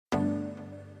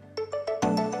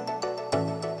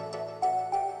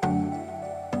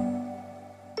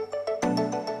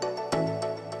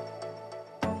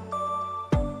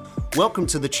Welcome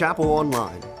to the Chapel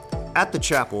Online. At the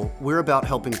Chapel, we're about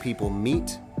helping people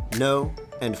meet, know,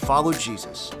 and follow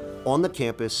Jesus on the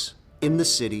campus, in the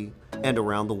city, and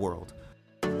around the world.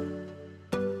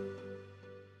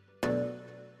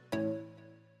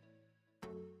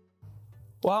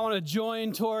 Well, I want to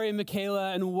join Tori and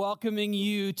Michaela in welcoming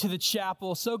you to the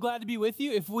chapel. So glad to be with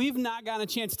you. If we've not gotten a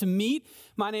chance to meet,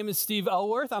 my name is Steve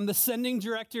Elworth. I'm the sending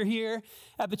director here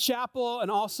at the chapel, and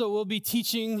also will be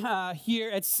teaching here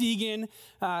at Siegen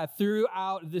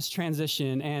throughout this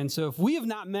transition. And so if we have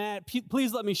not met,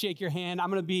 please let me shake your hand. I'm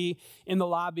going to be in the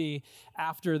lobby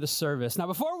after the service. Now,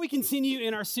 before we continue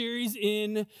in our series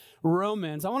in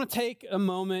Romans, I want to take a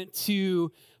moment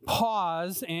to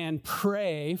pause and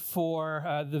pray for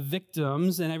the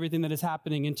victims and everything that is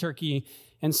happening in Turkey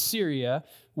and Syria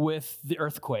with the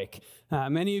earthquake.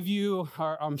 Many of you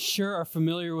I'm sure, are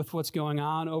familiar with what's going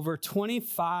on. Over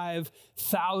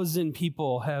 25,000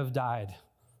 people have died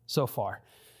so far.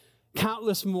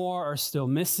 Countless more are still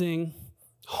missing,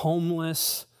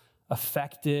 homeless,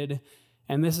 affected,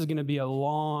 and this is going to be a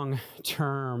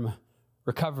long-term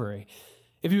recovery.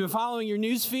 If you've been following your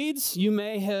news feeds, you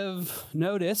may have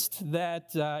noticed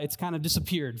that it's kind of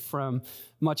disappeared from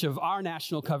much of our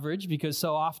national coverage because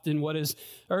so often what is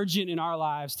urgent in our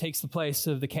lives takes the place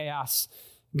of the chaos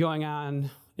going on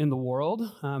in the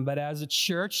world. But as a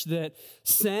church that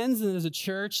sends and as a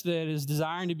church that is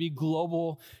desiring to be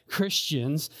global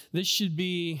Christians, this should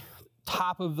be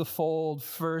top of the fold,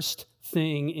 first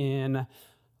thing in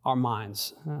our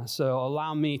minds. So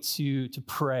allow me to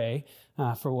pray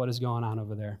for what is going on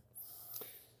over there.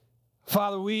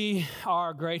 Father, we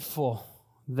are grateful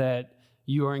that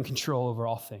you are in control over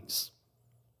all things.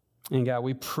 And God,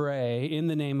 we pray in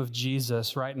the name of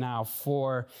Jesus right now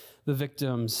for the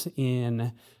victims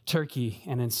in Turkey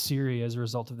and in Syria as a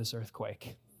result of this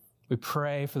earthquake. We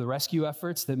pray for the rescue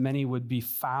efforts that many would be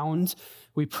found.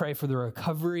 We pray for the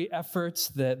recovery efforts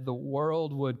that the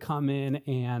world would come in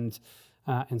and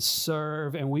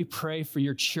serve. And we pray for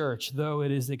your church, though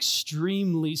it is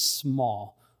extremely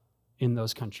small in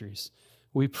those countries.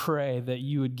 We pray that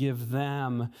you would give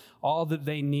them all that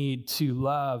they need to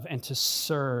love and to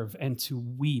serve and to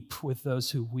weep with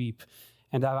those who weep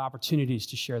and have opportunities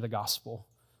to share the gospel.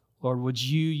 Lord, would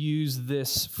you use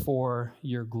this for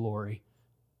your glory?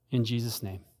 In Jesus'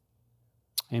 name,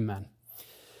 amen.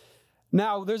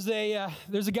 Now, there's a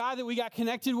guy that we got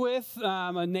connected with,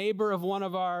 a neighbor of one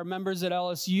of our members at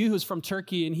LSU who's from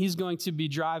Turkey, and he's going to be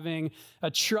driving a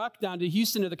truck down to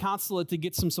Houston to the consulate to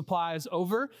get some supplies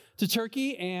over to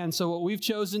Turkey. And so what we've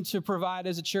chosen to provide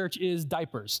as a church is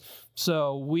diapers.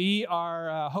 So we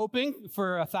are hoping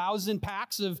for 1,000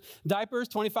 packs of diapers,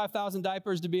 25,000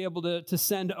 diapers to be able to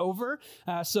send over.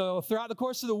 So throughout the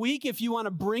course of the week, if you want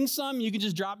to bring some, you can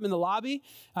just drop them in the lobby,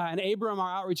 and Abram, our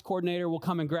outreach coordinator, will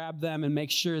come and grab them and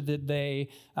make sure that they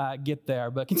get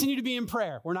there. But continue to be in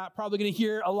prayer. We're not probably going to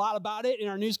hear a lot about it in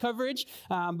our news coverage,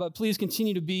 but please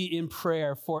continue to be in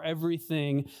prayer for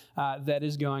everything that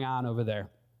is going on over there.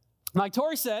 Like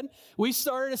Tori said, we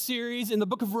started a series in the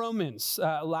book of Romans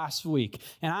last week,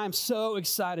 and I am so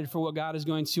excited for what God is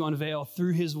going to unveil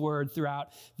through his word throughout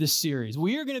this series.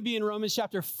 We are going to be in Romans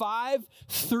chapter 5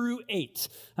 through 8.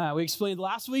 We explained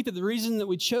last week that the reason that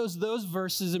we chose those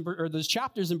verses, or those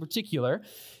chapters in particular,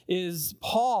 is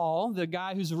Paul, the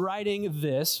guy who's writing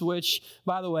this, which,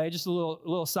 by the way, just a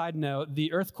little side note,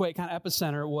 the earthquake kind of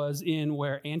epicenter was in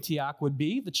where Antioch would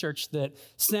be, the church that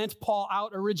sent Paul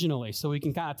out originally, so we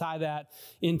can kind of tie that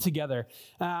in together.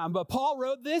 But Paul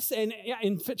wrote this, and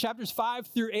in chapters 5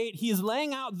 through 8, he is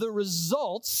laying out the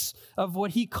results of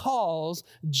what he calls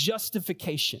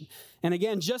justification. And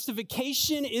again,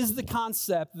 justification is the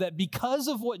concept that because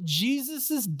of what Jesus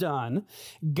has done,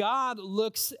 God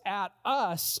looks at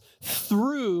us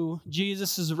through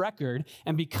Jesus' record,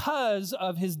 and because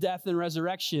of his death and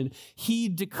resurrection, he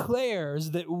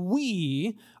declares that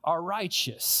we are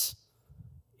righteous.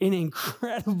 An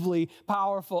incredibly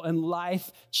powerful and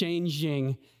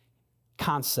life-changing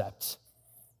concept.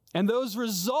 And those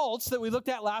results that we looked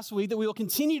at last week, that we will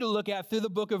continue to look at through the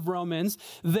book of Romans,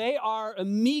 they are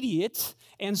immediate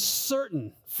and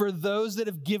certain for those that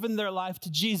have given their life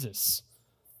to Jesus.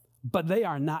 But they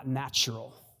are not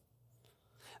natural.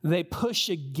 They push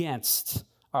against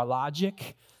our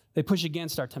logic. They push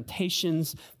against our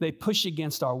temptations. They push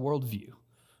against our worldview.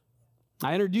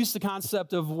 I introduced the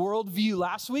concept of worldview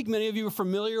last week. Many of you are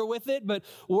familiar with it, but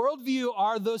worldview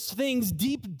are those things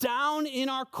deep down in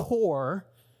our core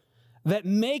that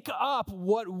make up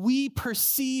what we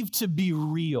perceive to be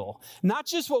real. Not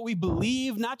just what we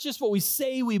believe, not just what we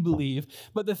say we believe,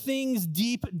 but the things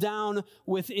deep down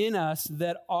within us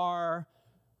that are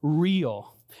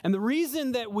real. And the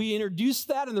reason that we introduced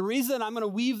that and the reason I'm going to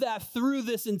weave that through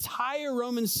this entire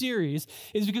Roman series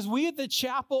is because we at the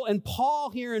chapel and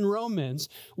Paul here in Romans,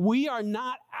 we are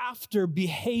not after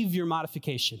behavior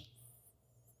modification.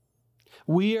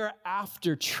 We are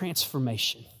after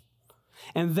transformation.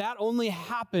 And that only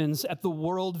happens at the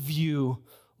worldview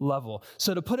level.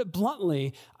 So to put it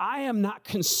bluntly, I am not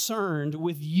concerned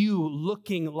with you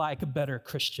looking like better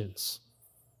Christians.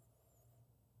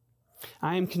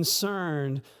 I am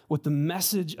concerned with the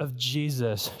message of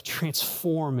Jesus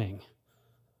transforming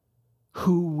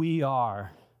who we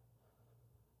are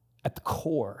at the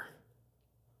core.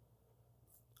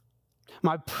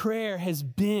 My prayer has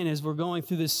been, as we're going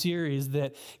through this series,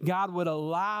 that God would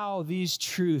allow these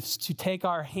truths to take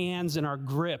our hands and our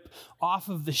grip off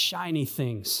of the shiny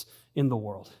things in the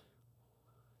world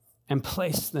and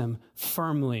place them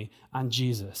firmly on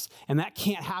Jesus. And that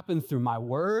can't happen through my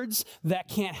words. That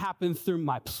can't happen through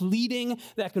my pleading.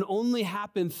 That can only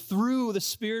happen through the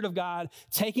Spirit of God,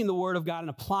 taking the Word of God and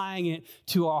applying it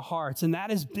to our hearts. And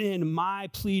that has been my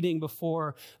pleading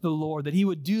before the Lord, that He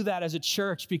would do that as a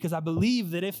church, because I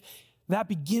believe that if that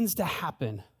begins to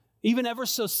happen, even ever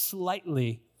so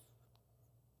slightly,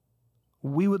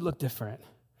 we would look different.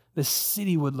 The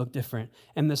city would look different,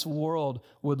 and this world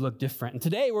would look different. And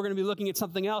today we're going to be looking at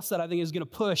something else that I think is going to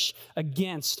push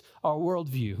against our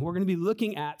worldview. We're going to be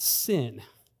looking at sin.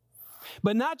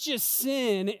 But not just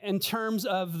sin in terms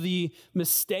of the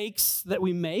mistakes that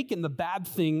we make and the bad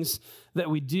things that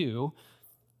we do,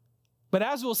 but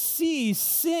as we'll see,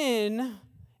 sin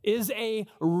is a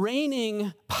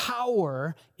reigning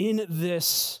power in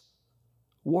this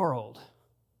world.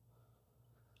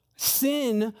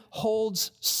 Sin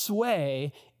holds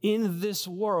sway in this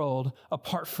world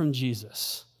apart from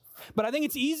Jesus. But I think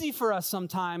it's easy for us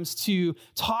sometimes to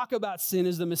talk about sin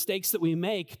as the mistakes that we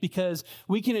make, because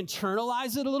we can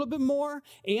internalize it a little bit more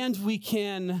and we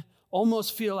can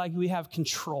almost feel like we have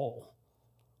control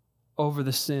over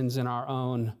the sins in our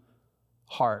own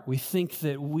heart. We think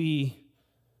that we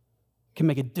can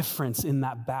make a difference in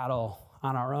that battle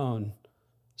on our own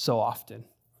so often.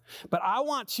 But I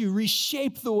want to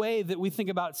reshape the way that we think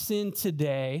about sin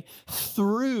today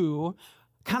through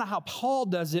kind of how Paul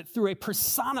does it, through a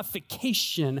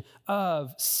personification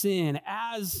of sin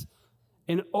as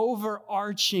an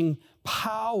overarching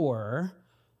power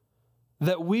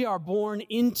that we are born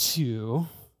into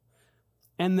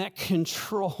and that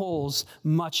controls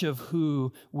much of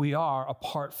who we are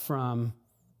apart from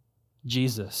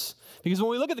Jesus. Because when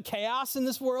we look at the chaos in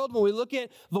this world, when we look at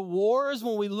the wars,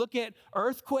 when we look at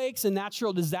earthquakes and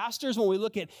natural disasters, when we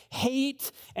look at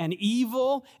hate and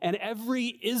evil and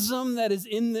every ism that is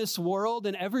in this world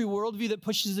and every worldview that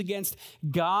pushes against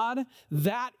God,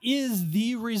 that is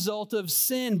the result of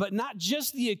sin, but not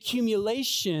just the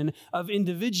accumulation of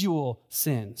individual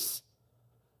sins.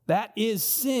 That is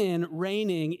sin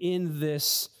reigning in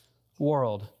this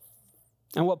world.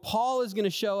 And what Paul is going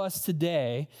to show us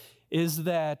today is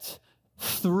that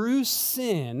through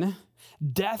sin,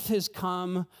 death has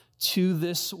come to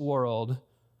this world,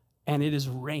 and it is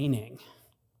reigning.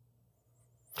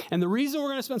 And the reason we're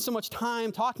going to spend so much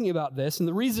time talking about this, and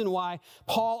the reason why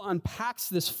Paul unpacks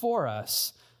this for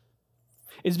us,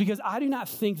 is because I do not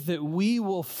think that we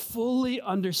will fully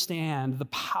understand the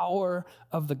power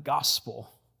of the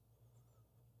gospel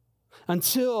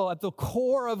until at the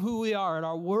core of who we are, at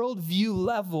our worldview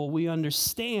level, we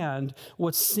understand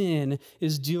what sin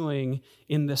is doing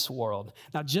in this world.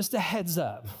 Now, just a heads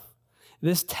up,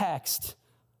 this text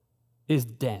is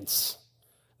dense.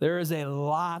 There is a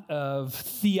lot of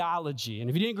theology.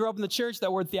 And if you didn't grow up in the church,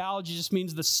 that word theology just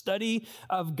means the study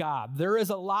of God. There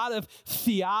is a lot of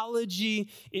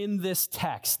theology in this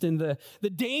text. And the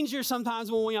danger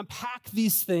sometimes when we unpack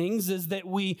these things is that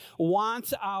we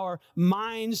want our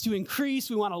minds to increase.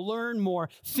 We want to learn more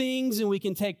things, and we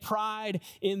can take pride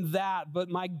in that. But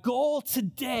my goal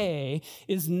today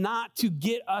is not to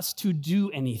get us to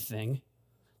do anything.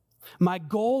 My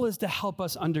goal is to help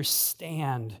us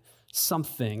understand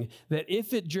something that,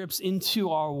 if it drips into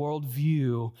our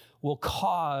worldview, will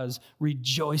cause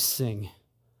rejoicing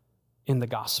in the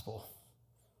gospel.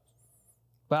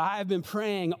 But I have been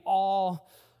praying all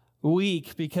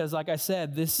week because, like I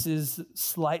said, this is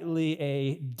slightly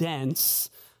a dense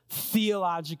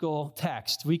theological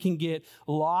text. We can get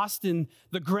lost in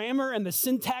the grammar and the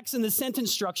syntax and the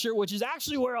sentence structure, which is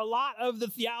actually where a lot of the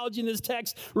theology in this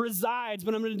text resides.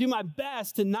 But I'm going to do my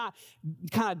best to not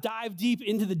kind of dive deep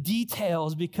into the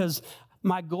details, because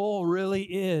my goal really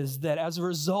is that as a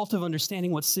result of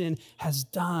understanding what sin has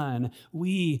done,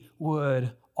 we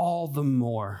would all the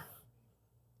more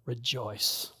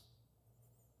rejoice.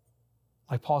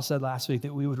 like Paul said last week,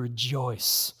 that we would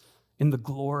rejoice in the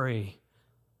glory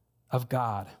of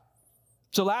God.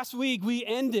 So last week, we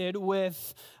ended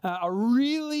with a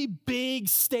really big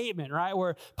statement, right?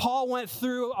 Where Paul went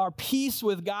through our peace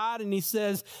with God, and he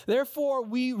says, therefore,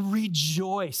 we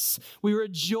rejoice. We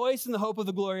rejoice in the hope of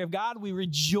the glory of God. We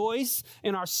rejoice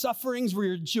in our sufferings. We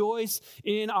rejoice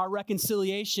in our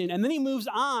reconciliation. And then he moves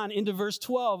on into verse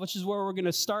 12, which is where we're going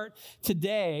to start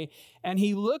today. And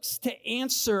he looks to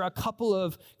answer a couple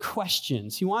of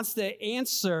questions. He wants to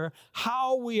answer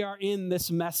how we are in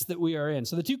this mess that we are in.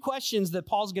 So the two questions that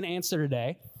Paul's going to answer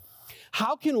today: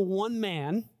 how can one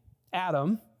man,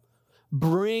 Adam,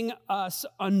 bring us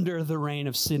under the reign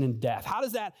of sin and death? How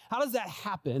does that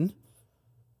happen?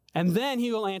 And then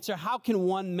he will answer, how can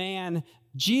one man,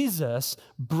 Jesus,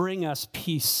 bring us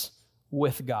peace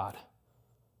with God?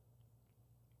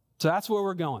 So that's where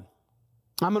we're going.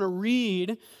 I'm going to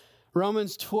read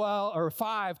Romans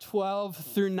 5:12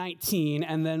 through 19,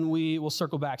 and then we will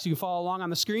circle back. So you can follow along on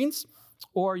the screens,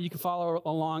 or you can follow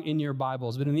along in your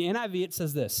Bibles. But in the NIV, it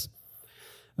says this: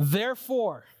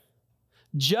 therefore,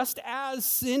 just as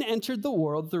sin entered the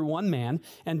world through one man,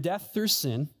 and death through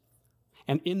sin,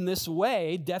 and in this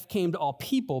way death came to all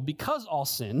people because all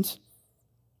sinned.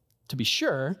 To be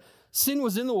sure, sin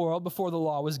was in the world before the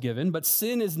law was given, but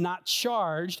sin is not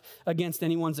charged against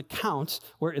anyone's account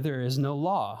where there is no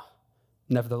law.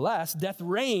 Nevertheless, death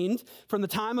reigned from the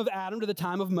time of Adam to the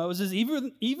time of Moses,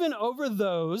 even over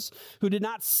those who did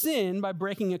not sin by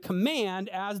breaking a command,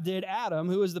 as did Adam,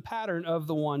 who is the pattern of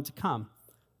the one to come.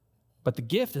 But the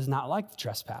gift is not like the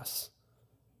trespass.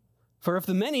 For if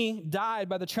the many died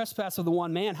by the trespass of the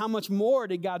one man, how much more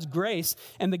did God's grace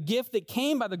and the gift that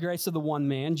came by the grace of the one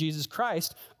man, Jesus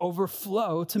Christ,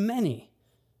 overflow to many?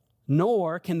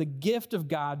 Nor can the gift of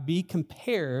God be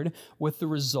compared with the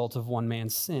result of one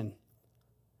man's sin.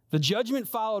 The judgment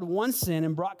followed one sin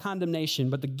and brought condemnation,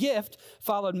 but the gift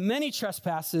followed many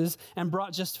trespasses and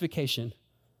brought justification.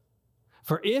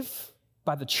 For if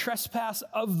by the trespass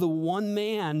of the one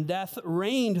man death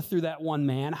reigned through that one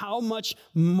man, how much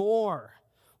more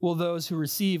will those who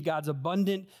receive God's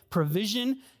abundant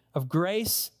provision of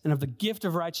grace and of the gift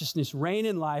of righteousness reign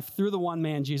in life through the one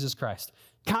man, Jesus Christ?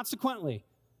 Consequently,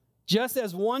 just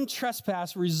as one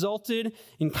trespass resulted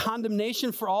in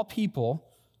condemnation for all people,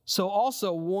 so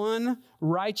also one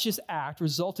righteous act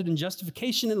resulted in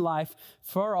justification in life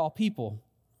for all people.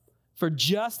 For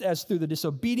just as through the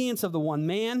disobedience of the one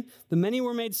man, the many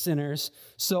were made sinners,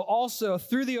 so also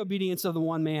through the obedience of the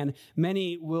one man,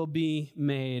 many will be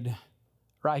made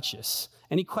righteous.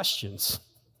 Any questions?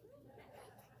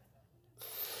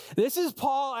 This is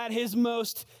Paul at his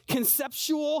most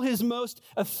conceptual, his most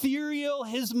ethereal,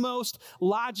 his most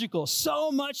logical. So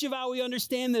much of how we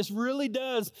understand this really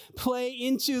does play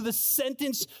into the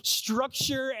sentence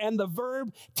structure and the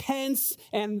verb tense.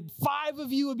 And 5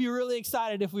 of you would be really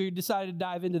excited if we decided to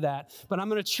dive into that. But I'm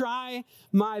going to try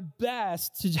my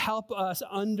best to help us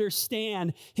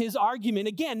understand his argument.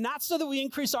 Again, not so that we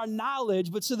increase our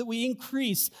knowledge, but so that we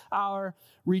increase our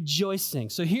rejoicing.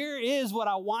 So here is what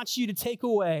I want you to take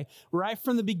away right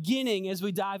from the beginning as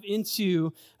we dive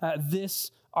into this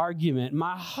argument.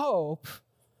 My hope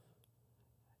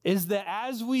is that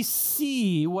as we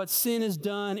see what sin has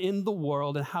done in the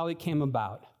world and how it came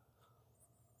about,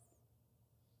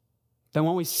 then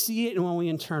when we see it and when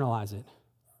we internalize it,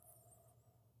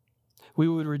 we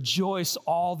would rejoice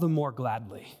all the more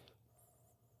gladly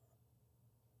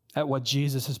at what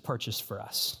Jesus has purchased for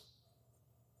us.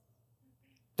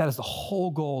 That is the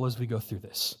whole goal as we go through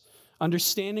this.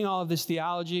 Understanding all of this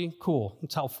theology, cool,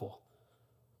 it's helpful.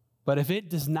 But if it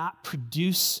does not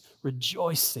produce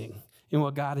rejoicing in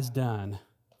what God has done,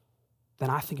 then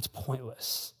I think it's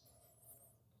pointless.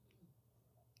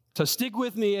 So stick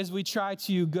with me as we try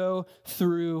to go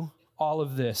through all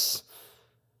of this.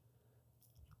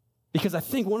 Because I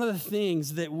think one of the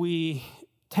things that we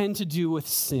tend to do with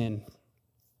sin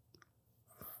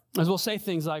is we'll say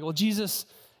things like, well, Jesus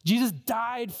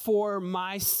died for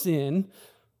my sin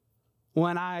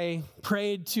when I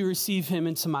prayed to receive him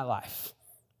into my life,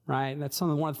 right? That's one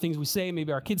of the things we say.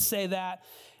 Maybe our kids say that.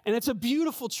 And it's a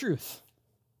beautiful truth.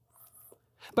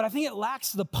 But I think it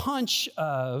lacks the punch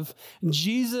of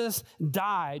Jesus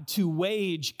died to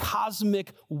wage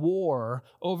cosmic war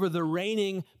over the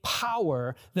reigning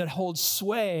power that holds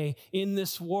sway in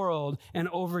this world and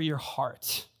over your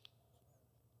heart.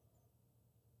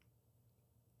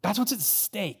 That's what's at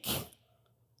stake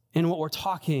in what we're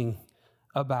talking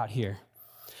about here.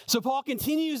 So Paul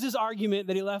continues his argument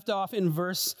that he left off in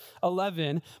verse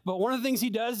 11, but one of the things he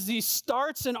does is he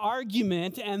starts an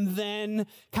argument and then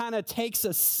kind of takes a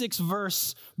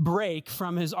 6-verse break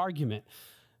from his argument.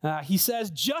 He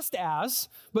says just as,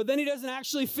 but then he doesn't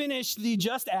actually finish the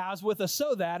just as with a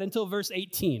so that until verse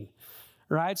 18.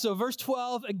 Right? So verse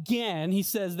 12, again, he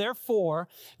says, therefore,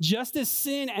 just as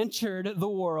sin entered the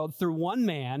world through one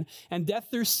man, and death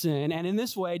through sin, and in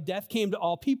this way, death came to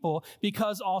all people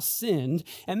because all sinned.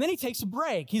 And then he takes a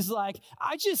break. He's like,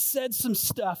 I just said some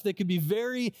stuff that could be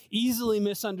very easily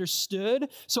misunderstood,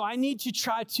 so I need to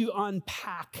try to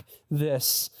unpack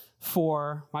this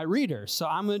for my readers. So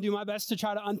I'm going to do my best to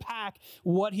try to unpack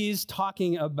what he's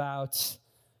talking about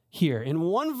here. In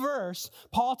one verse,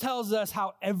 Paul tells us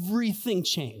how everything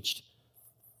changed.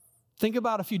 Think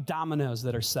about a few dominoes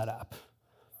that are set up.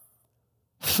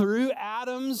 Through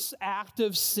Adam's act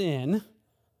of sin,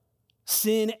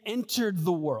 sin entered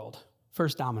the world.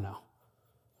 First domino.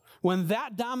 When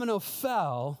that domino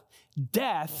fell,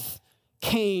 death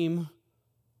came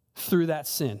through that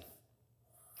sin.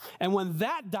 And when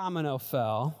that domino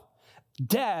fell,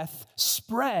 death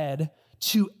spread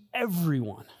to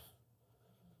everyone.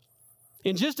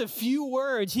 In just a few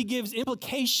words, he gives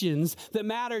implications that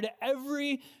matter to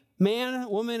every man,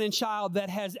 woman, and child that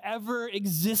has ever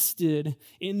existed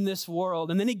in this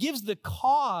world. And then he gives the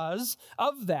cause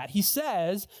of that. He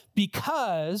says,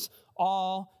 because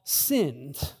all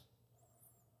sinned.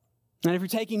 And if you're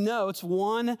taking notes,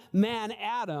 one man,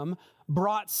 Adam,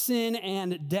 brought sin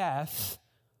and death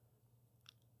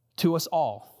to us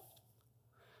all.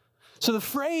 So the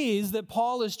phrase that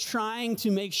Paul is trying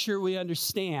to make sure we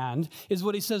understand is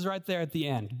what he says right there at the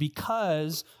end,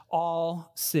 because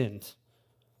all sinned.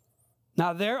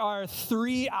 Now, there are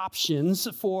three options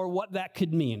for what that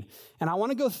could mean. And I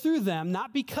want to go through them,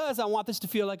 not because I want this to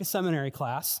feel like a seminary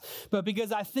class, but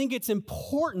because I think it's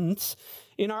important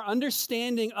in our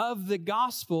understanding of the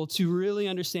gospel to really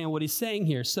understand what he's saying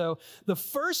here. So the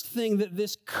first thing that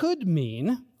this could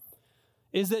mean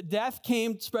is that death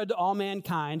came spread to all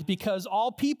mankind because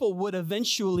all people would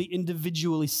eventually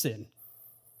individually sin.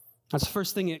 That's the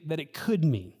first thing that it could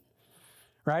mean,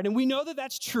 right? And we know that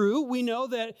that's true. We know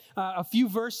that a few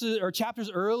verses or chapters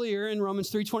earlier in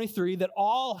Romans 3:23 that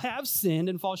all have sinned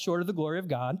and fall short of the glory of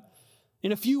God.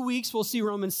 In a few weeks, we'll see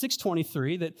Romans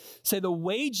 6:23 that say the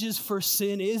wages for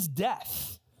sin is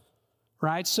death.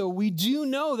 Right? So we do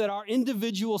know that our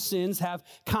individual sins have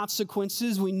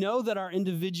consequences. We know that our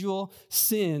individual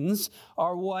sins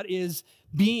are what is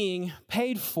being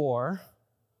paid for.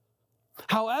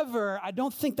 However, I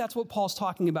don't think that's what Paul's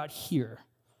talking about here.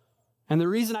 And the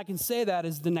reason I can say that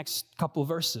is the next couple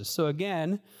verses. So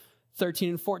again, 13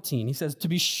 and 14, he says, to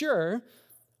be sure,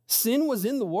 sin was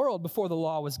in the world before the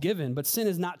law was given, but sin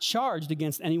is not charged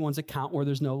against anyone's account where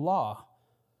there's no law.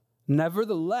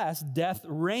 Nevertheless, death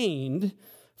reigned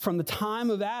from the time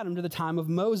of Adam to the time of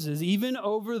Moses, even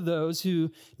over those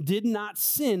who did not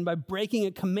sin by breaking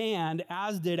a command,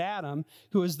 as did Adam,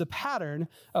 who is the pattern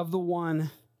of the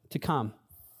one to come.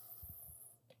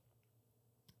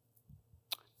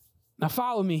 Now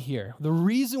follow me here. The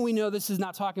reason we know this is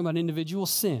not talking about individual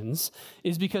sins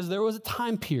is because there was a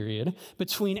time period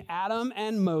between Adam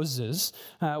and Moses,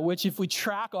 which if we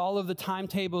track all of the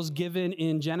timetables given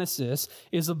in Genesis,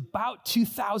 is about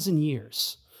 2,000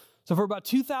 years. So for about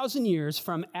 2,000 years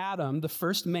from Adam, the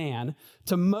first man,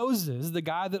 to Moses, the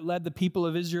guy that led the people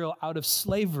of Israel out of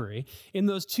slavery, in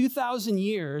those 2,000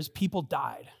 years, people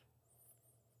died.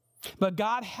 But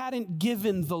God hadn't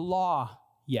given the law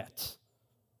yet.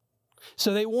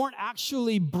 So they weren't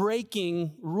actually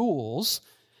breaking rules.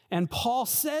 And Paul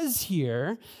says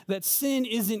here that sin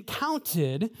isn't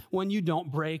counted when you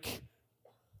don't break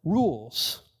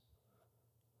rules.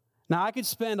 Now, I could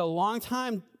spend a long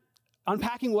time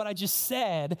unpacking what I just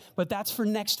said, but that's for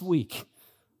next week.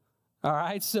 All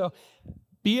right? So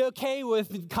be okay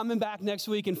with coming back next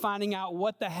week and finding out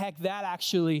what the heck that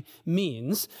actually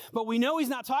means. But we know he's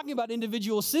not talking about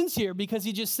individual sins here because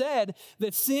he just said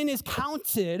that sin is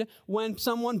counted when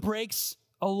someone breaks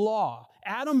a law.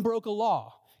 Adam broke a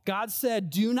law. God said,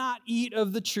 do not eat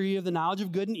of the tree of the knowledge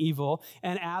of good and evil,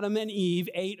 and Adam and Eve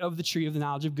ate of the tree of the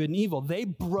knowledge of good and evil. They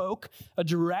broke a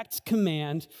direct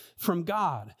command from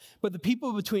God. But the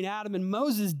people between Adam and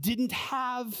Moses didn't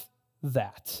have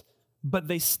that, but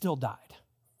they still died.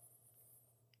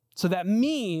 So that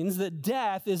means that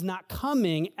death is not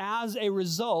coming as a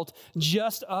result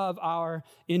just of our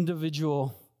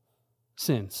individual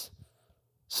sins.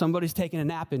 Somebody's taking a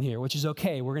nap in here, which is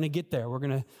okay. We're going to get there. We're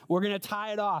going to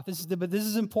tie it off. But this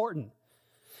is important.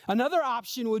 Another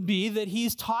option would be that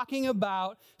he's talking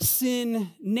about sin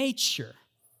nature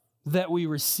that we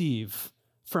receive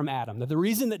from Adam. That the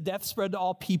reason that death spread to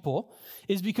all people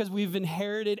is because we've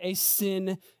inherited a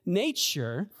sin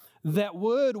nature that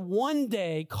would one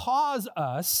day cause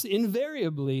us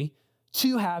invariably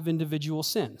to have individual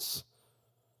sins.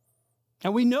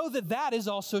 And we know that that is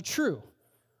also true.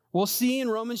 We'll see in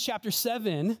Romans chapter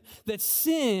 7 that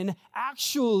sin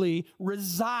actually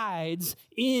resides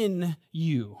in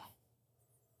you.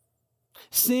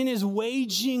 Sin is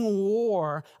waging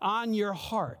war on your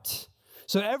heart.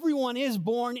 So everyone is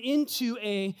born into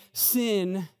a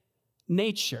sin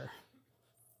nature.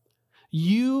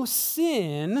 You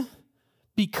sin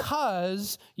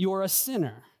because you're a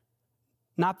sinner,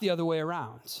 not the other way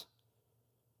around.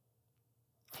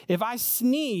 If I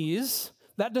sneeze,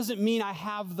 that doesn't mean I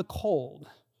have the cold.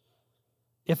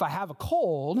 If I have a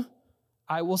cold,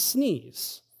 I will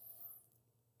sneeze.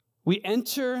 We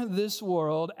enter this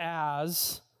world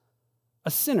as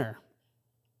a sinner.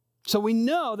 So we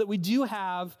know that we do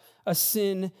have a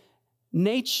sin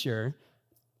nature,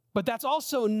 but that's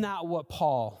also not what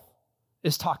Paul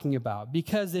is talking about.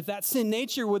 Because if that sin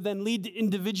nature would then lead to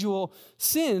individual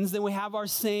sins, then we have our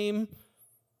same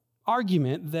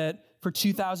argument that for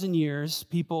 2,000 years,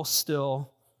 people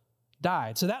still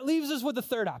died. So that leaves us with the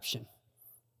third option.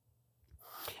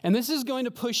 And this is going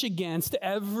to push against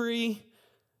every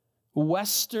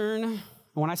Western,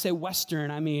 when I say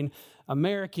Western, I mean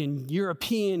American,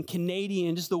 European,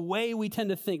 Canadian, just the way we tend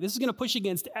to think. This is going to push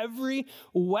against every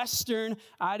Western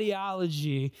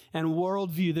ideology and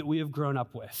worldview that we have grown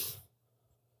up with.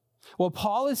 What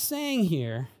Paul is saying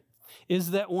here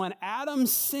is that when Adam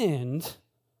sinned,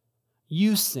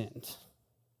 you sinned.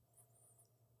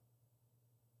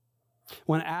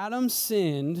 When Adam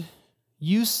sinned,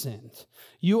 you sinned.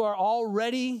 You are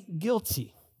already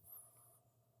guilty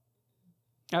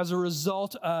as a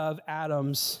result of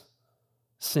Adam's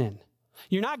sin.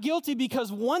 You're not guilty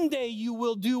because one day you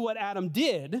will do what Adam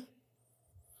did.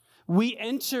 We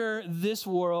enter this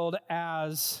world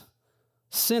as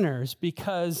sinners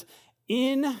because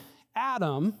in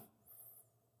Adam,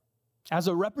 as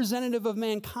a representative of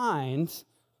mankind,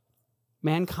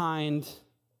 mankind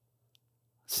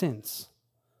sins.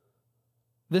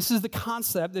 This is the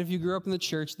concept that if you grew up in the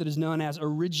church that is known as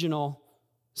original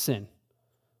sin.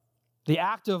 The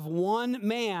act of one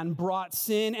man brought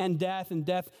sin and death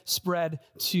spread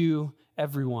to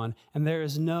everyone, and there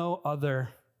is no other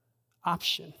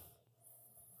option.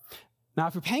 Now,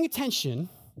 if you're paying attention,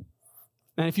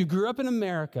 and if you grew up in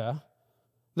America,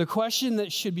 the question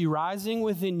that should be rising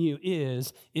within you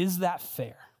is that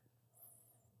fair?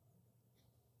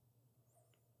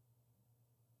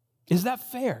 Is that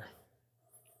fair?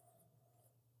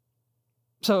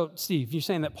 So, Steve, you're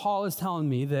saying that Paul is telling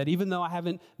me that even though I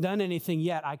haven't done anything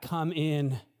yet, I come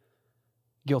in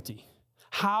guilty.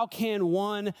 How can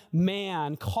one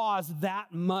man cause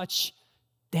that much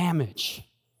damage?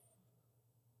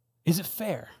 Is it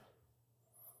fair?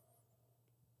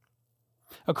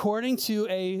 According to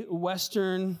a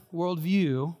Western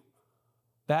worldview,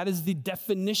 that is the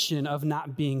definition of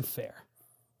not being fair.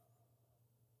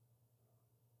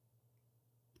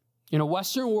 In a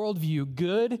Western worldview,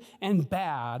 good and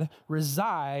bad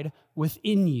reside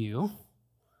within you,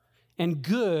 and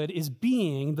good is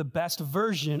being the best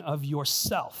version of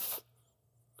yourself.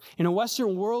 In a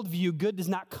Western worldview, good does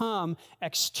not come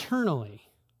externally.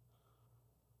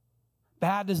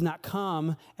 Bad does not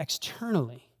come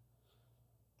externally.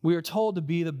 We are told to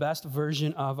be the best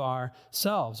version of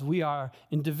ourselves. We are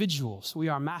individuals. We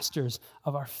are masters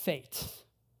of our fate.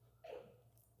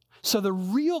 So the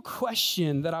real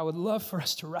question that I would love for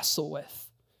us to wrestle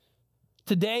with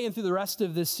today and through the rest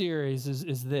of this series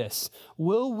is this.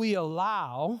 Will we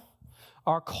allow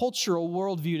our cultural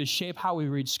worldview to shape how we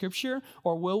read Scripture,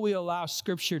 or will we allow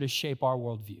Scripture to shape our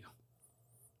worldview?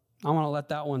 I want to let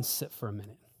that one sit for a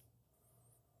minute.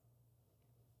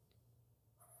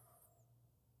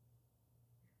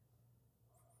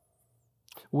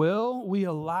 Will we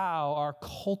allow our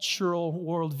cultural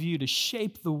worldview to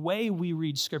shape the way we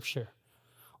read Scripture?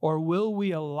 Or will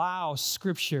we allow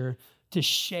Scripture to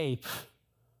shape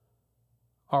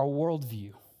our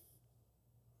worldview?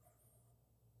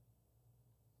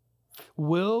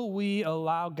 Will we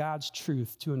allow God's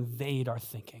truth to invade our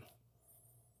thinking?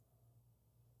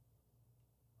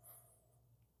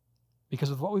 Because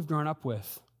with what we've grown up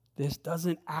with, this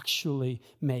doesn't actually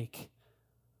make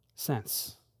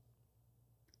sense.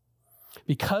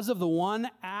 Because of the one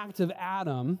act of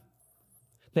Adam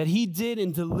that he did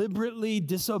in deliberately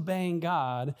disobeying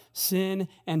God, sin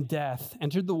and death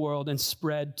entered the world and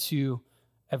spread to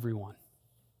everyone.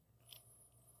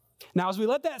 Now, as we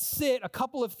let that sit, a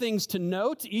couple of things to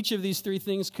note. Each of these three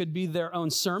things could be their own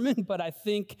sermon, but I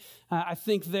think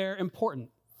they're important.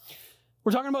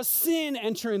 We're talking about sin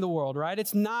entering the world, right?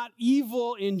 It's not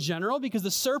evil in general because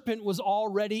the serpent was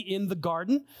already in the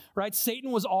garden, right?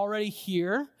 Satan was already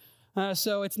here.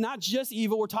 So it's not just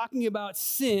evil. We're talking about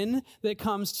sin that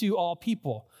comes to all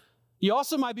people. You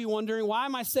also might be wondering, why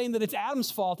am I saying that it's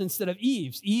Adam's fault instead of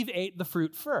Eve's? Eve ate the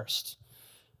fruit first.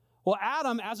 Well,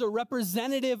 Adam, as a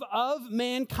representative of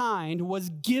mankind, was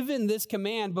given this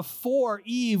command before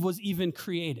Eve was even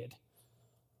created.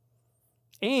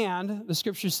 And the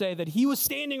scriptures say that he was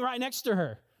standing right next to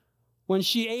her when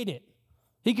she ate it.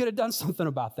 He could have done something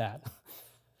about that.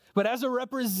 But as a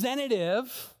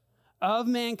representative of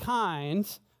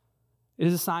mankind, it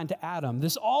is assigned to Adam.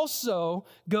 This also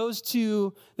goes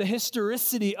to the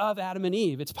historicity of Adam and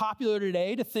Eve. It's popular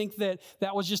today to think that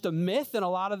that was just a myth, and a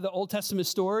lot of the Old Testament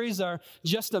stories are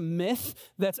just a myth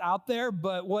that's out there.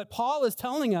 But what Paul is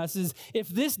telling us is if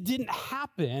this didn't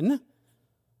happen,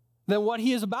 then what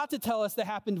he is about to tell us that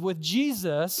happened with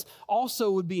Jesus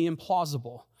also would be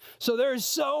implausible. So there is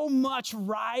so much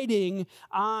riding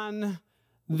on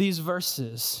these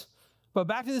verses. But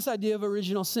back to this idea of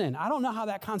original sin. I don't know how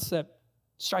that concept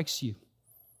strikes you.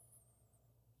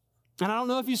 And I don't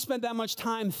know if you spent that much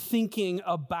time thinking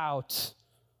about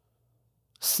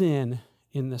sin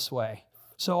in this way.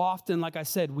 So often, like I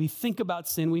said, we think about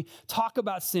sin, we talk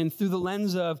about sin through the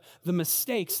lens of the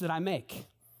mistakes that I make,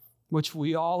 which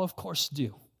we all, of course,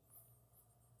 do.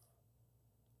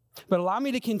 But allow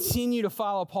me to continue to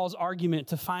follow Paul's argument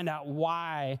to find out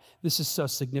why this is so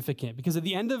significant. Because at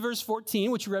the end of verse 14,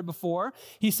 which we read before,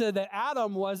 he said that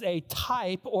Adam was a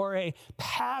type or a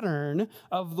pattern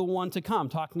of the one to come,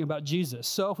 talking about Jesus.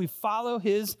 So if we follow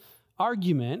his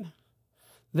argument,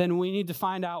 then we need to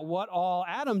find out what all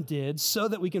Adam did so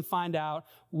that we can find out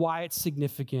why it's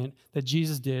significant that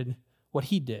Jesus did what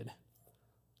he did.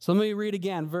 So let me read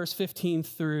again, verse 15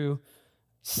 through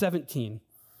 17.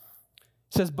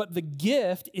 It says, but the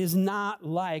gift is not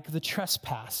like the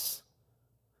trespass.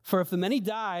 For if the many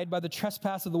died by the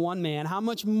trespass of the one man, how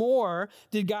much more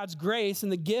did God's grace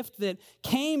and the gift that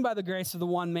came by the grace of the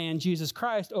one man, Jesus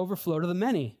Christ, overflow to the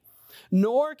many?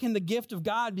 Nor can the gift of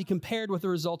God be compared with the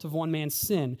result of one man's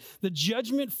sin. The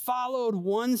judgment followed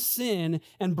one sin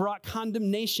and brought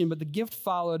condemnation, but the gift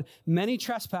followed many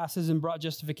trespasses and brought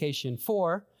justification.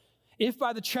 For if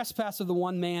by the trespass of the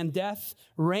one man death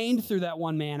reigned through that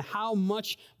one man, how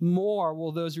much more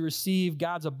will those who receive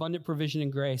God's abundant provision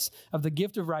and grace of the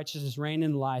gift of righteousness reign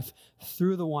in life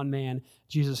through the one man,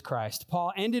 Jesus Christ?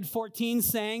 Paul ended 14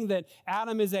 saying that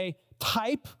Adam is a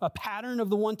type, a pattern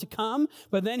of the one to come,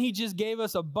 but then he just gave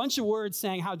us a bunch of words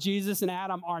saying how Jesus and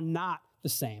Adam are not the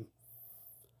same.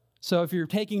 So if you're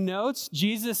taking notes,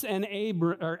 Jesus and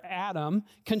Adam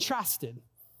contrasted.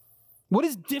 What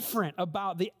is different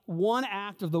about the one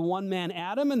act of the one man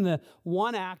Adam and the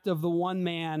one act of the one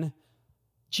man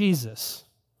Jesus?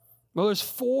 Well, there's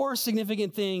 4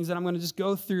 significant things that I'm going to just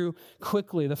go through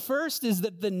quickly. The first is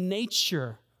that the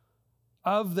nature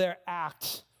of their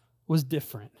act was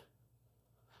different.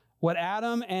 What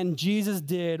Adam and Jesus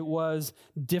did was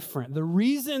different. The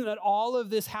reason that all of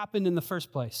this happened in the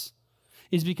first place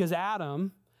is because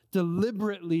Adam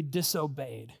deliberately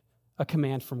disobeyed a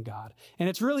command from God. And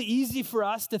it's really easy for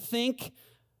us to think,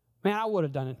 man, I would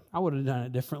have done it. I would have done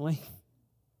it differently.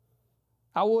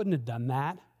 I wouldn't have done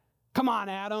that. Come on,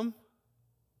 Adam.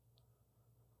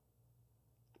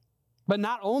 But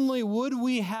not only would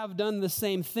we have done the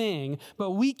same thing,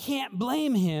 but we can't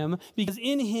blame him because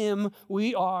in him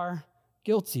we are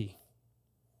guilty.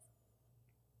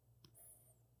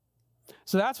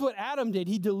 So that's what Adam did.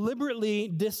 He deliberately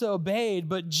disobeyed,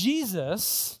 but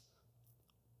Jesus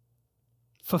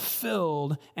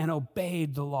fulfilled and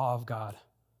obeyed the law of God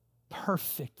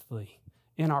perfectly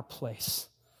in our place.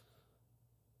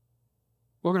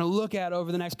 We're going to look at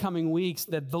over the next coming weeks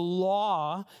that the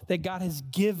law that God has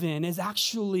given is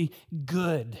actually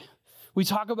good. We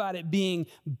talk about it being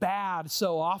bad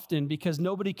so often because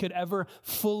nobody could ever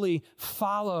fully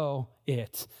follow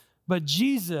it. But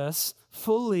Jesus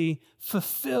fully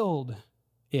fulfilled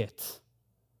it.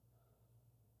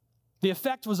 The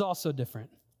effect was also different.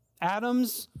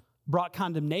 Adam's brought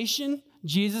condemnation.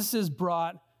 Jesus's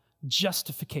brought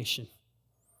justification.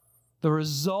 The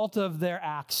result of their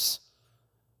acts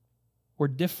were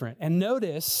different. And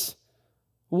notice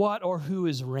what or who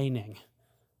is reigning.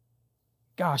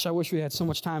 Gosh, I wish we had so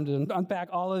much time to unpack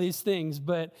all of these things,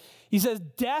 but he says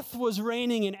death was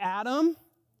reigning in Adam,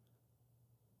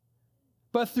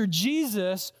 but through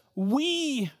Jesus,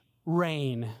 we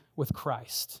reign with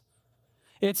Christ.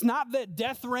 It's not that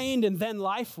death reigned and then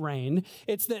life reigned.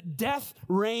 It's that death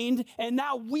reigned and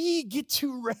now we get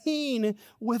to reign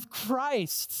with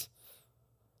Christ.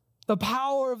 The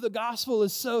power of the gospel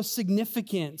is so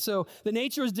significant. So the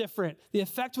nature was different, the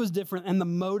effect was different, and the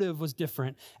motive was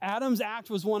different. Adam's act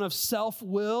was one of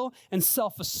self-will and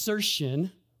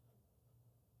self-assertion,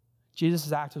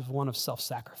 Jesus' act was one of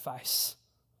self-sacrifice.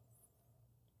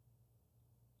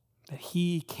 That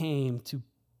he came to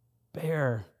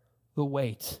bear the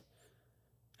weight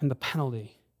and the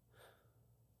penalty.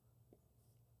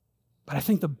 But I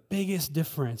think the biggest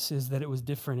difference is that it was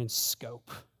different in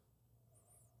scope.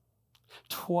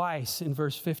 Twice in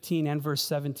verse 15 and verse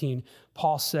 17,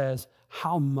 Paul says,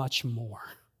 how much more?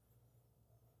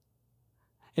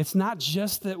 It's not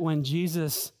just that when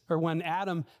when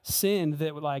Adam sinned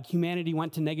that like humanity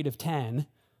went to -10,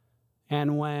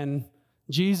 and when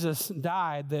Jesus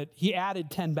died that he added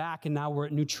 10 back and now we're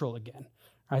at neutral again.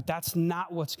 Right? That's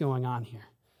not what's going on here.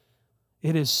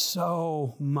 It is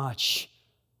so much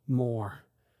more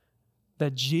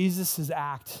that Jesus'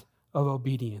 act of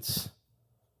obedience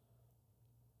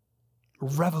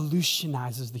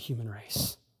revolutionizes the human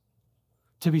race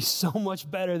to be so much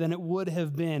better than it would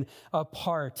have been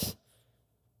apart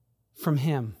from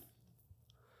him.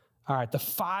 All right, the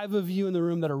 5 of you in the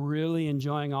room that are really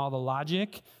enjoying all the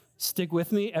logic, stick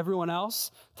with me. Everyone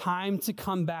else, time to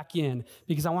come back in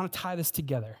because I want to tie this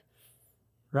together,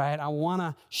 right? I want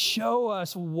to show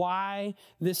us why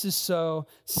this is so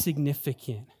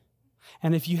significant.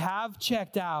 And if you have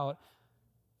checked out,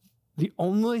 the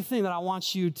only thing that I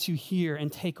want you to hear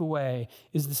and take away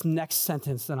is this next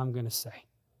sentence that I'm going to say.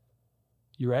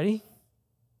 You ready?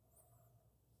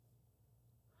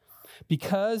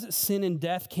 Because sin and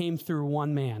death came through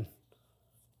one man,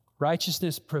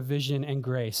 righteousness, provision, and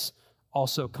grace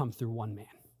also come through one man.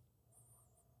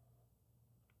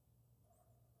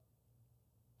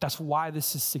 That's why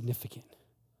this is significant.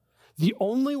 The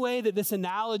only way that this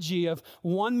analogy of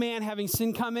one man having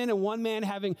sin come in and one man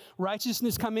having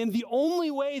righteousness come in, the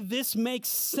only way this makes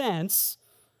sense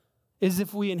is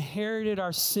if we inherited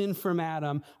our sin from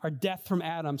Adam, our death from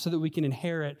Adam, so that we can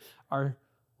inherit our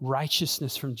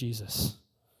righteousness from Jesus.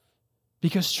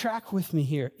 Because track with me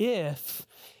here, if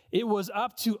it was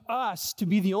up to us to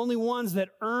be the only ones that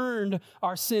earned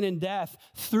our sin and death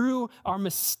through our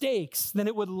mistakes, then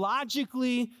it would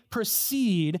logically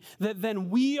proceed that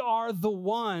then we are the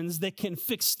ones that can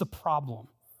fix the problem.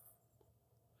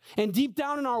 And deep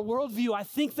down in our worldview, I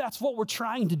think that's what we're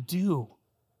trying to do.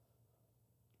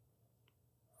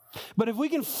 But if we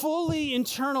can fully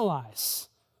internalize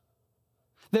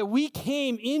that we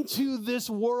came into this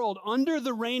world under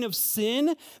the reign of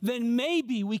sin, then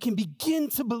maybe we can begin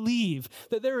to believe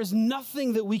that there is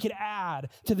nothing that we could add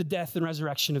to the death and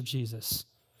resurrection of Jesus.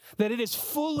 That it is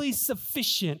fully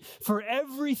sufficient for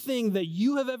everything that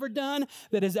you have ever done,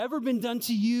 that has ever been done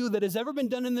to you, that has ever been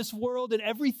done in this world, and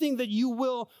everything that you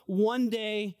will one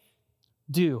day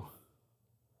do.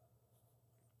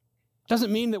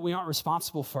 Doesn't mean that we aren't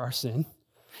responsible for our sin.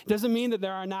 Doesn't mean that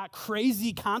there are not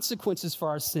crazy consequences for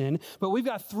our sin, but we've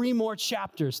got 3 more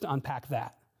chapters to unpack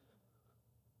that.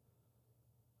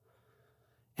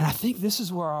 And I think this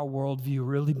is where our worldview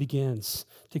really begins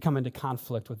to come into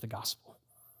conflict with the gospel.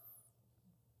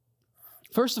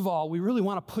 First of all, we really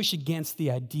want to push against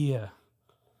the idea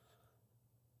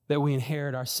that we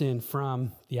inherit our sin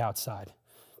from the outside.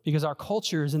 Because our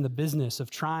culture is in the business of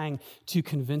trying to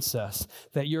convince us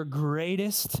that your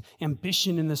greatest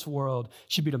ambition in this world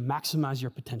should be to maximize your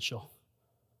potential,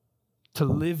 to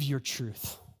live your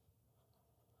truth,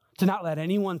 to not let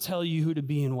anyone tell you who to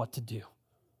be and what to do.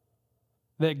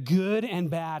 That good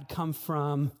and bad come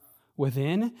from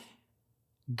within.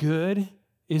 Good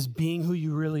is being who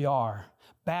you really are.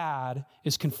 Bad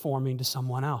is conforming to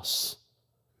someone else.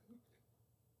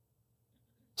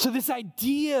 So this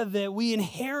idea that we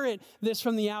inherit this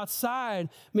from the outside,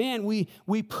 man, we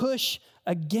push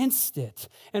against it.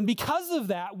 And because of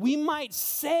that, we might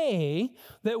say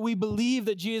that we believe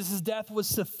that Jesus' death was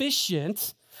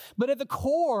sufficient, but at the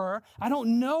core, I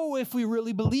don't know if we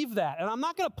really believe that. And I'm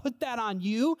not going to put that on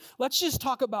you. Let's just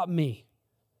talk about me.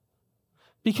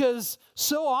 Because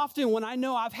so often when I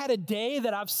know I've had a day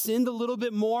that I've sinned a little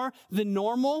bit more than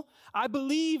normal, I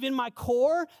believe in my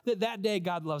core that day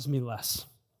God loves me less.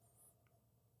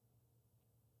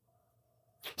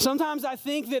 Sometimes I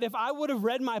think that if I would have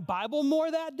read my Bible more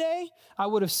that day, I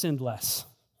would have sinned less.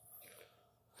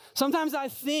 Sometimes I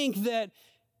think that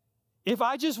if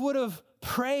I just would have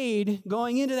prayed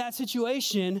going into that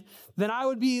situation, then I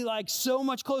would be like so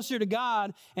much closer to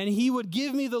God and he would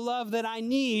give me the love that I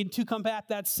need to combat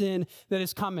that sin that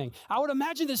is coming. I would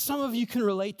imagine that some of you can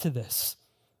relate to this.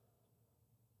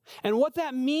 And what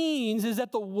that means is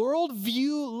at the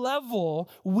worldview level,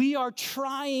 we are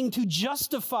trying to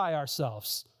justify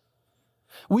ourselves.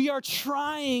 We are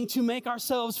trying to make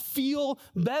ourselves feel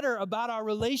better about our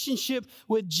relationship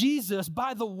with Jesus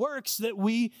by the works that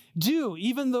we do,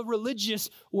 even the religious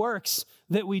works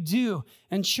that we do.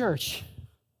 And church,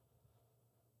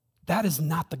 That is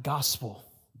not the gospel.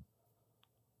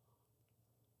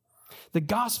 The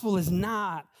gospel is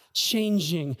not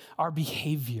changing our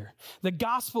behavior. The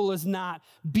gospel is not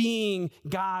being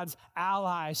God's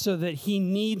ally so that he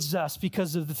needs us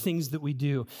because of the things that we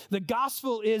do. The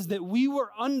gospel is that we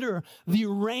were under the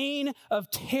reign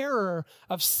of terror,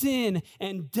 of sin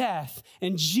and death,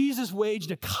 and Jesus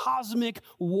waged a cosmic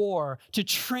war to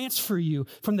transfer you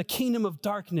from the kingdom of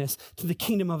darkness to the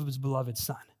kingdom of his beloved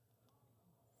Son.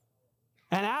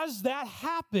 And as that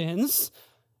happens,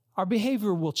 our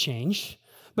behavior will change.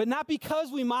 But not because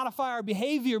we modify our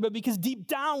behavior, but because deep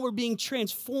down we're being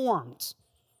transformed.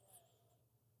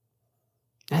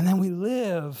 And then we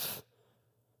live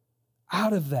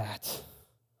out of that.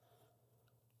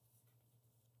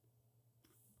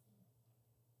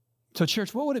 So,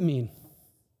 church, what would it mean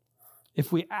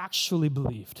if we actually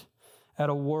believed at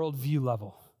a worldview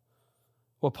level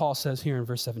what Paul says here in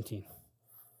verse 17?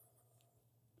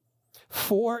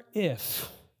 For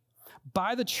if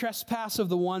by the trespass of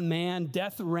the one man,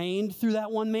 death reigned through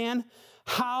that one man,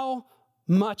 how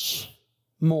much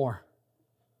more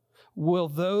will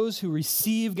those who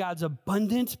receive God's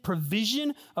abundant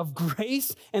provision of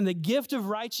grace and the gift of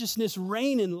righteousness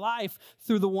reign in life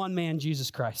through the one man,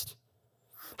 Jesus Christ?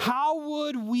 How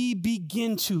would we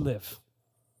begin to live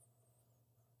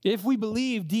if we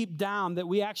believe deep down that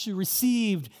we actually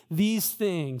received these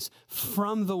things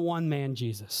from the one man,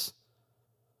 Jesus?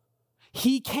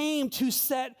 He came to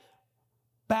set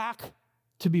back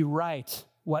to be right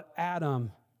what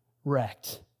Adam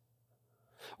wrecked.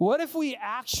 What if we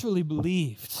actually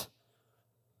believed,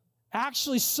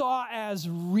 actually saw as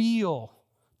real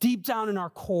deep down in our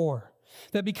core,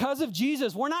 that because of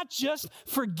Jesus, we're not just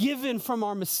forgiven from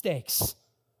our mistakes,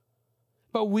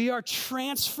 but we are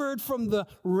transferred from the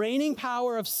reigning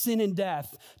power of sin and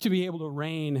death to be able to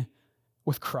reign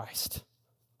with Christ.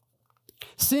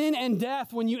 Sin and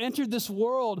death, when you entered this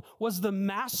world, was the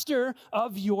master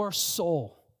of your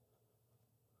soul.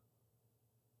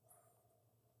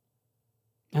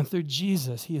 And through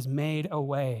Jesus, he has made a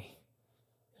way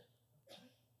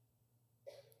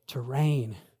to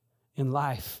reign in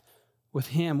life with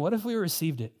him. What if we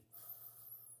received it?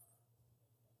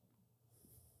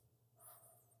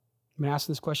 I've been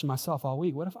asking this question myself all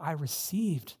week. What if I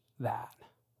received that?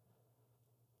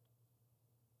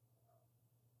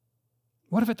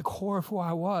 What if at the core of who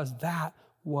I was, that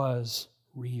was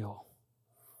real?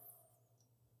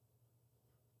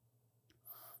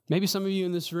 Maybe some of you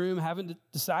in this room haven't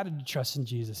decided to trust in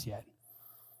Jesus yet.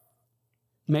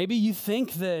 Maybe you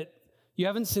think that you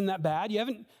haven't sinned that bad, you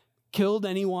haven't killed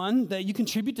anyone, that you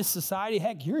contribute to society.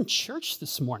 Heck, you're in church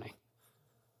this morning.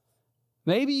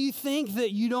 Maybe you think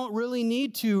that you don't really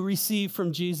need to receive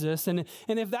from Jesus. And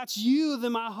if that's you,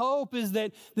 then my hope is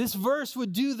that this verse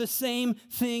would do the same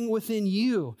thing within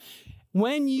you.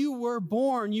 When you were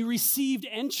born, you received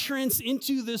entrance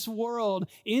into this world,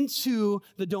 into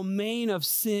the domain of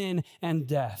sin and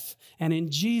death. And in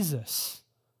Jesus,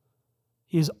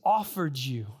 he has offered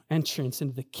you entrance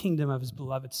into the kingdom of his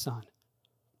beloved Son.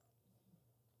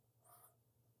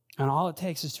 And all it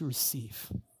takes is to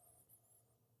receive.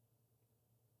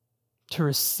 To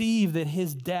receive that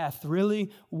his death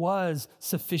really was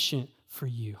sufficient for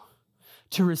you.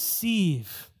 To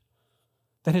receive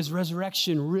that his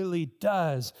resurrection really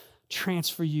does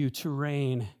transfer you to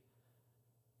reign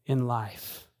in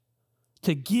life.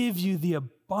 To give you the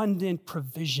abundant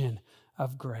provision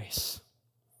of grace.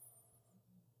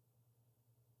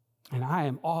 And I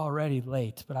am already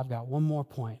late, but I've got one more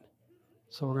point.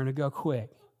 So we're going to go quick.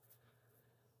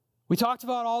 We talked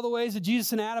about all the ways that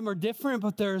Jesus and Adam are different,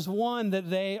 but there's one that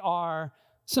they are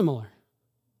similar.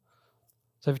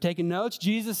 So if you're taking notes,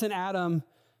 Jesus and Adam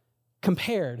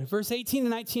compared. Verse 18 and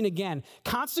 19 again.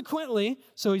 Consequently,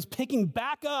 so he's picking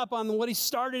back up on what he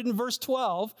started in verse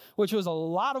 12, which was a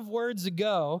lot of words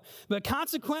ago. But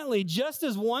consequently, just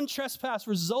as one trespass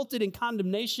resulted in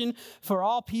condemnation for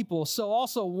all people, so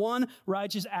also one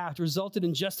righteous act resulted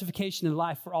in justification in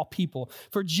life for all people.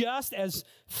 For just as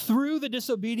through the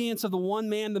disobedience of the one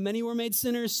man, the many were made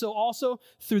sinners, so also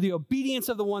through the obedience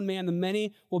of the one man, the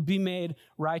many will be made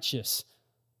righteous.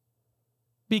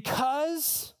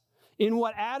 Because in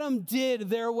what Adam did,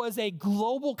 there was a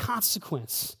global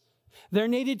consequence. There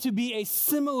needed to be a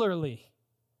similarly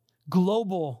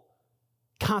global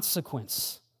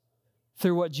consequence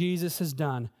through what Jesus has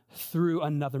done through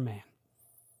another man,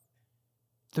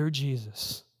 through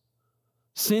Jesus.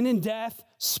 Sin and death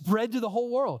spread to the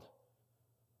whole world.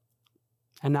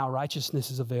 And now righteousness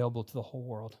is available to the whole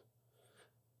world.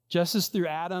 Just as through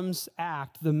Adam's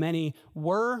act, the many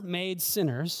were made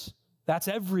sinners, that's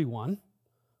everyone.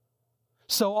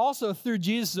 So also through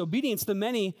Jesus' obedience, the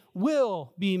many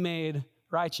will be made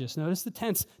righteous. Notice the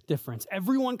tense difference.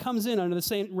 Everyone comes in under the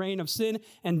same reign of sin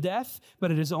and death, but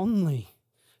it is only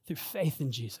through faith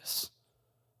in Jesus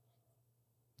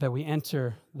that we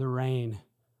enter the reign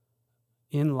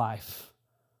in life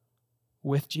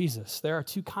with Jesus. There are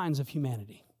two kinds of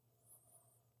humanity.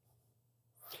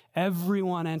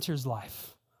 Everyone enters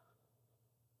life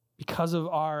because of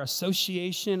our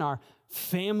association, our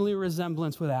family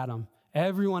resemblance with Adam.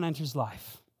 Everyone enters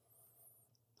life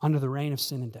under the reign of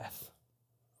sin and death.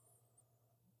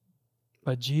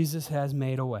 But Jesus has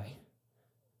made a way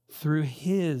through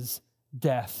his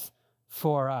death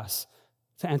for us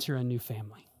to enter a new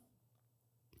family.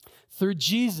 Through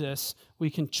Jesus, we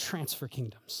can transfer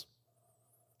kingdoms.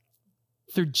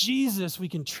 Through Jesus, we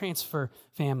can transfer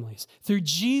families. Through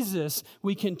Jesus,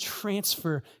 we can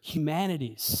transfer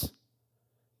humanities.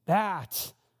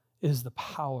 That is the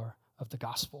power of the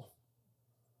gospel.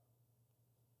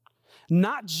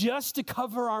 Not just to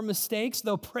cover our mistakes,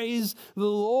 though praise the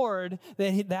Lord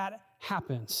that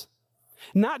happens.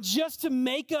 Not just to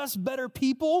make us better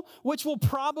people, which will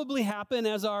probably happen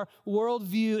as our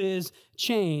worldview is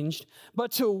changed,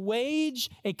 but to wage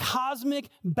a cosmic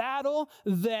battle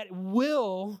that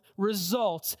will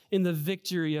result in the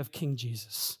victory of King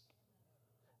Jesus.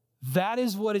 That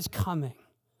is what is coming.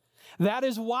 That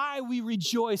is why we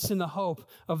rejoice in the hope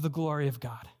of the glory of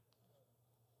God.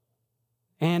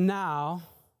 And now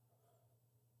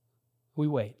we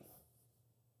wait,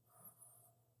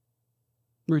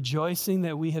 rejoicing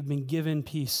that we have been given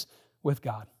peace with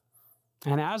God.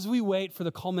 And as we wait for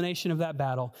the culmination of that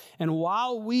battle, and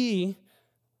while we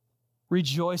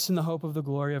rejoice in the hope of the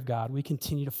glory of God, we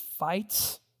continue to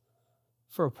fight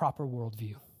for a proper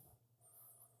worldview,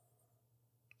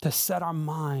 to set our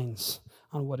minds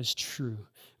on what is true,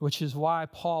 which is why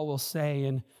Paul will say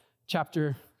in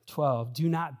chapter 12, do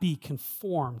not be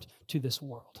conformed to this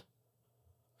world.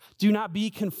 Do not be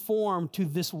conformed to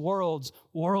this world's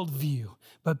worldview,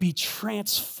 but be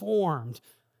transformed,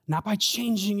 not by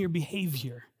changing your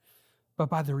behavior, but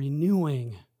by the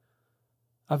renewing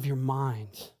of your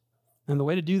mind. And the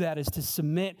way to do that is to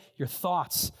submit your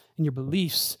thoughts and your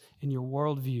beliefs and your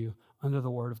worldview under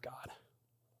the Word of God.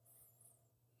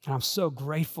 And I'm so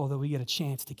grateful that we get a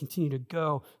chance to continue to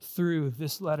go through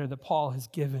this letter that Paul has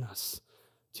given us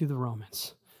to the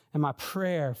Romans. And my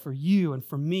prayer for you and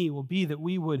for me will be that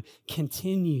we would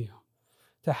continue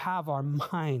to have our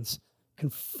minds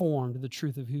conformed to the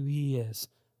truth of who he is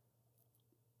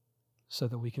so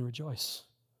that we can rejoice.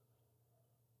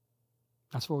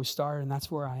 That's where we start and that's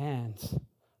where I end.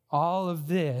 All of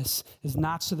this is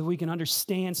not so that we can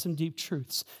understand some deep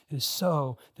truths. It is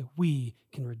so that we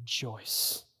can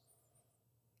rejoice.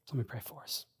 So let me pray for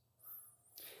us.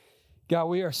 God,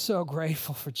 we are so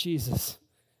grateful for Jesus.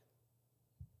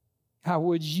 How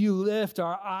would you lift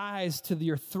our eyes to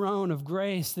your throne of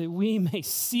grace that we may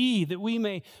see, that we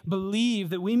may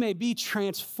believe, that we may be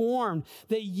transformed,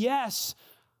 that yes,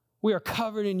 we are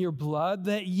covered in your blood,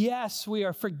 that yes, we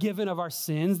are forgiven of our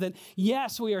sins, that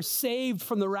yes, we are saved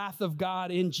from the wrath of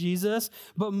God in Jesus,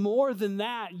 but more than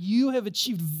that, you have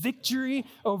achieved victory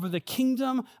over the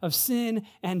kingdom of sin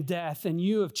and death, and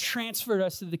you have transferred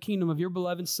us to the kingdom of your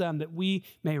beloved Son that we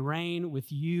may reign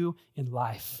with you in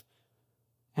life.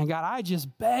 And God, I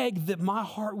just beg that my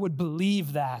heart would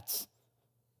believe that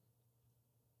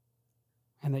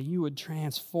and that you would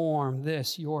transform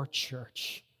this, your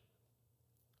church.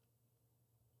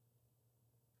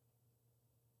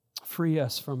 Free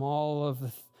us from all of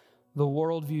the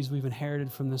worldviews we've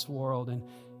inherited from this world and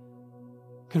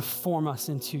conform us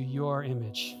into your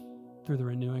image through the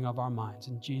renewing of our minds.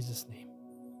 In Jesus' name,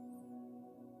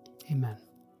 amen.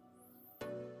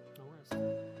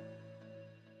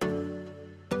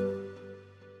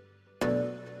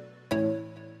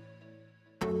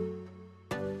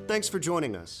 Thanks for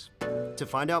joining us. To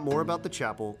find out more about the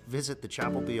chapel, visit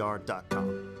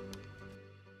thechapelbr.com.